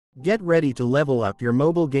Get ready to level up your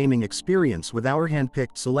mobile gaming experience with our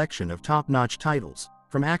handpicked selection of top-notch titles.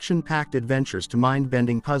 From action-packed adventures to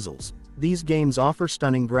mind-bending puzzles, these games offer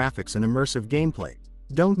stunning graphics and immersive gameplay.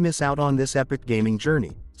 Don't miss out on this epic gaming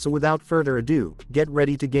journey, so without further ado, get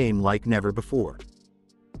ready to game like never before.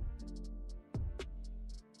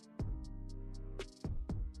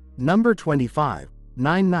 Number 25.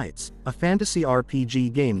 Nine Nights, a fantasy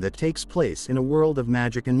RPG game that takes place in a world of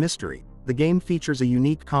magic and mystery. The game features a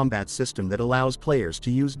unique combat system that allows players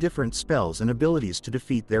to use different spells and abilities to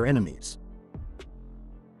defeat their enemies.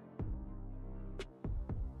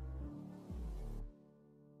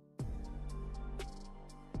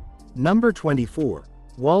 Number 24.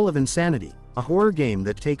 Wall of Insanity, a horror game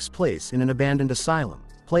that takes place in an abandoned asylum.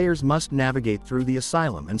 Players must navigate through the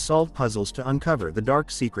asylum and solve puzzles to uncover the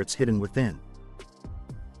dark secrets hidden within.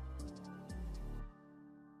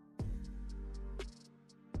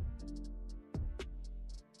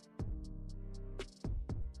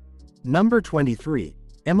 Number 23.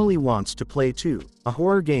 Emily Wants to Play Too, a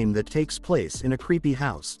horror game that takes place in a creepy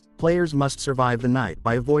house. Players must survive the night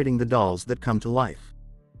by avoiding the dolls that come to life.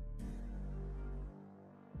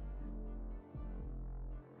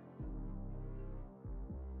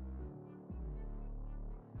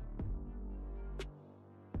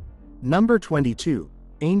 Number 22.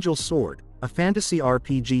 Angel Sword, a fantasy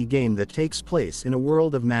RPG game that takes place in a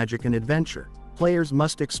world of magic and adventure. Players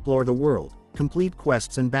must explore the world, complete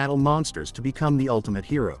quests and battle monsters to become the ultimate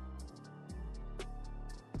hero.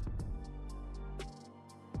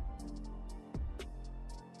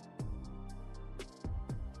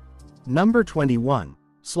 Number 21.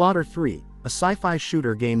 Slaughter 3, a sci-fi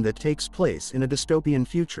shooter game that takes place in a dystopian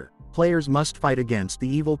future. Players must fight against the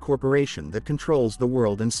evil corporation that controls the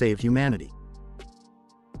world and save humanity.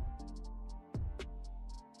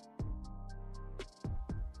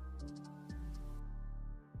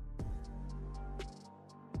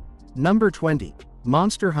 Number 20.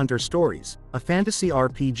 Monster Hunter Stories, a fantasy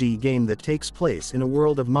RPG game that takes place in a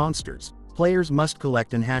world of monsters. Players must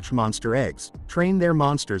collect and hatch monster eggs, train their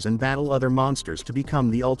monsters and battle other monsters to become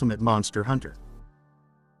the ultimate monster hunter.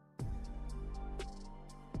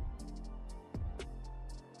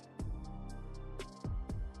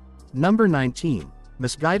 Number 19.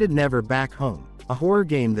 Misguided Never Back Home, a horror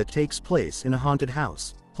game that takes place in a haunted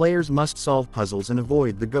house. Players must solve puzzles and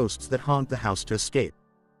avoid the ghosts that haunt the house to escape.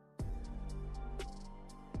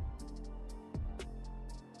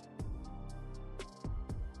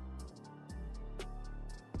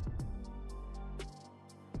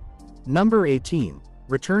 Number 18.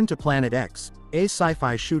 Return to Planet X, a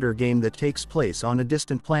sci-fi shooter game that takes place on a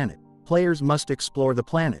distant planet. Players must explore the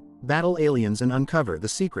planet, battle aliens and uncover the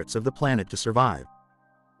secrets of the planet to survive.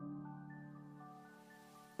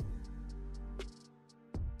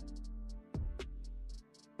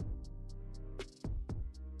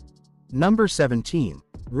 Number 17.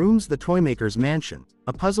 Rooms: The Toymaker's Mansion,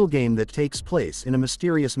 a puzzle game that takes place in a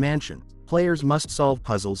mysterious mansion. Players must solve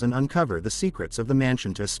puzzles and uncover the secrets of the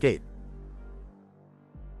mansion to escape.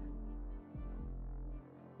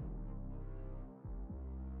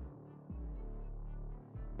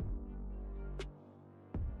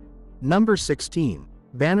 Number 16.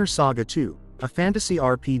 Banner Saga 2, a fantasy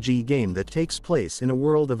RPG game that takes place in a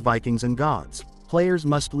world of Vikings and gods. Players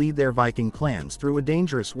must lead their Viking clans through a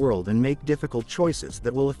dangerous world and make difficult choices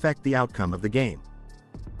that will affect the outcome of the game.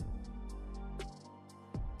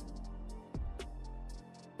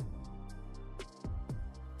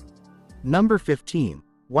 Number 15.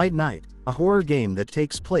 White Knight, a horror game that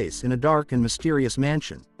takes place in a dark and mysterious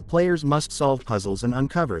mansion. Players must solve puzzles and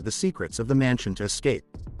uncover the secrets of the mansion to escape.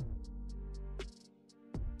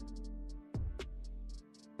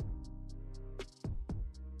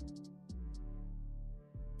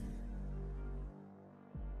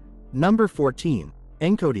 Number 14.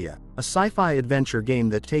 Encodia, a sci-fi adventure game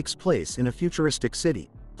that takes place in a futuristic city.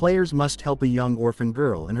 Players must help a young orphan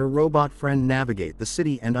girl and her robot friend navigate the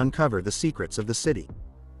city and uncover the secrets of the city.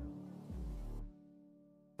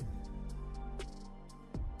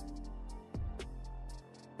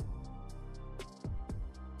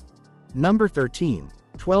 Number 13.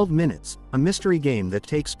 12 Minutes, a mystery game that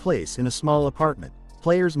takes place in a small apartment.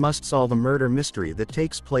 Players must solve a murder mystery that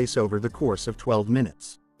takes place over the course of 12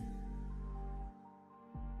 minutes.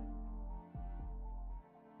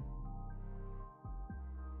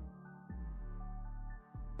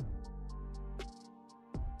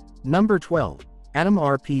 Number 12. Atom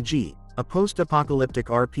RPG, a post-apocalyptic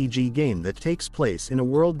RPG game that takes place in a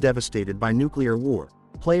world devastated by nuclear war.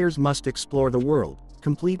 Players must explore the world,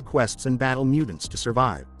 complete quests and battle mutants to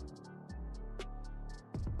survive.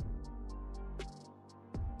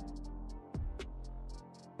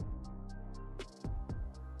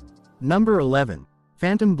 Number 11.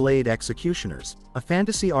 Phantom Blade Executioners, a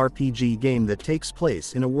fantasy RPG game that takes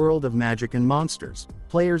place in a world of magic and monsters.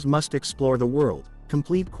 Players must explore the world,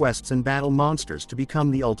 complete quests and battle monsters to become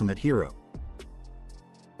the ultimate hero.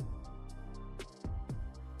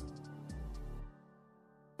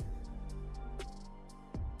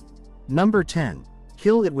 Number 10.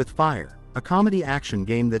 Kill It With Fire, a comedy action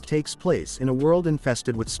game that takes place in a world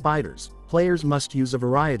infested with spiders. Players must use a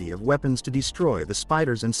variety of weapons to destroy the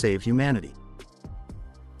spiders and save humanity.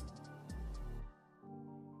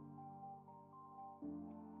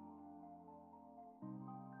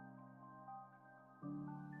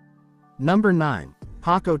 Number 9.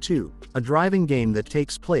 Paco 2, a driving game that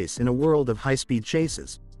takes place in a world of high-speed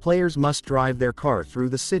chases. Players must drive their car through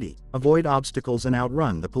the city, avoid obstacles and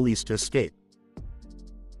outrun the police to escape.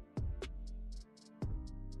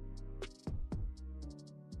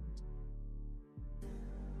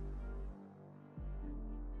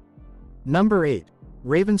 Number 8.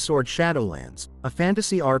 Ravensword Shadowlands, a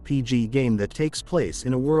fantasy RPG game that takes place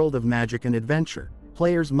in a world of magic and adventure.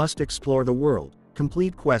 Players must explore the world,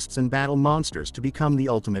 complete quests and battle monsters to become the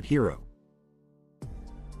ultimate hero.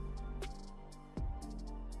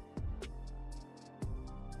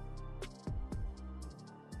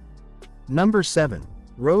 Number 7.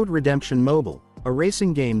 Road Redemption Mobile, a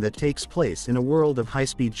racing game that takes place in a world of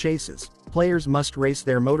high-speed chases. Players must race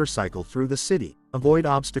their motorcycle through the city, avoid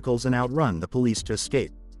obstacles and outrun the police to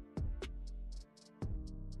escape.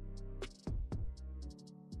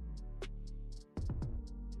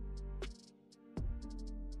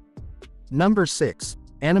 Number 6.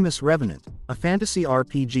 Animus Revenant, a fantasy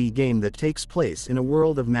RPG game that takes place in a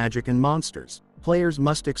world of magic and monsters. Players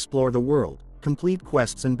must explore the world, complete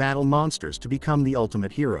quests and battle monsters to become the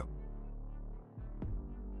ultimate hero.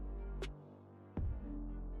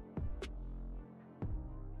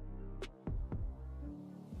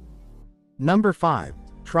 Number 5.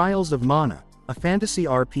 Trials of Mana, a fantasy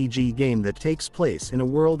RPG game that takes place in a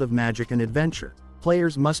world of magic and adventure.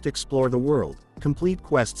 Players must explore the world, complete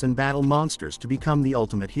quests and battle monsters to become the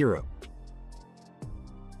ultimate hero.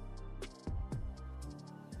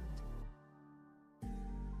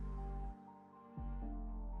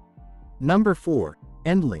 Number 4.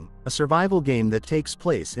 Endling, a survival game that takes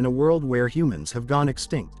place in a world where humans have gone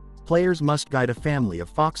extinct. Players must guide a family of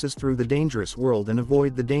foxes through the dangerous world and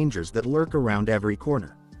avoid the dangers that lurk around every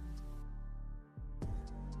corner.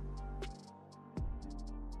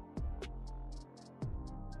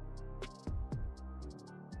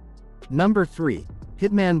 Number 3.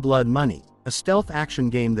 Hitman Blood Money, a stealth action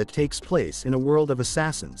game that takes place in a world of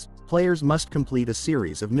assassins. Players must complete a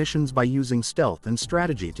series of missions by using stealth and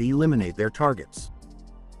strategy to eliminate their targets.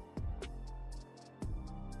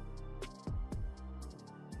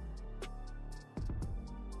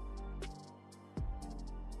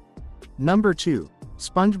 Number 2.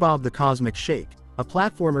 SpongeBob the Cosmic Shake, a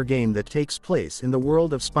platformer game that takes place in the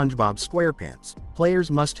world of SpongeBob SquarePants.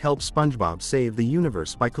 Players must help SpongeBob save the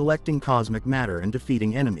universe by collecting cosmic matter and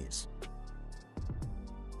defeating enemies.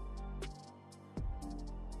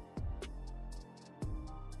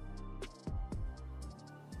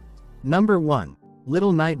 Number 1.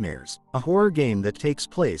 Little Nightmares, a horror game that takes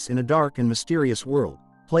place in a dark and mysterious world.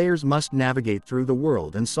 Players must navigate through the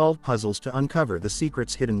world and solve puzzles to uncover the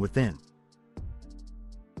secrets hidden within.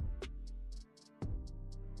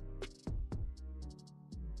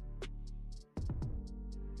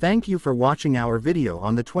 Thank you for watching our video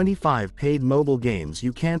on the 25 paid mobile games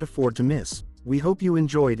you can't afford to miss. We hope you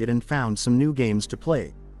enjoyed it and found some new games to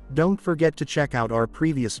play. Don't forget to check out our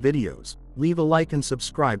previous videos, leave a like and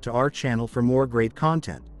subscribe to our channel for more great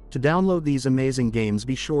content. To download these amazing games,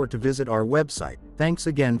 be sure to visit our website. Thanks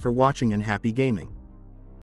again for watching and happy gaming.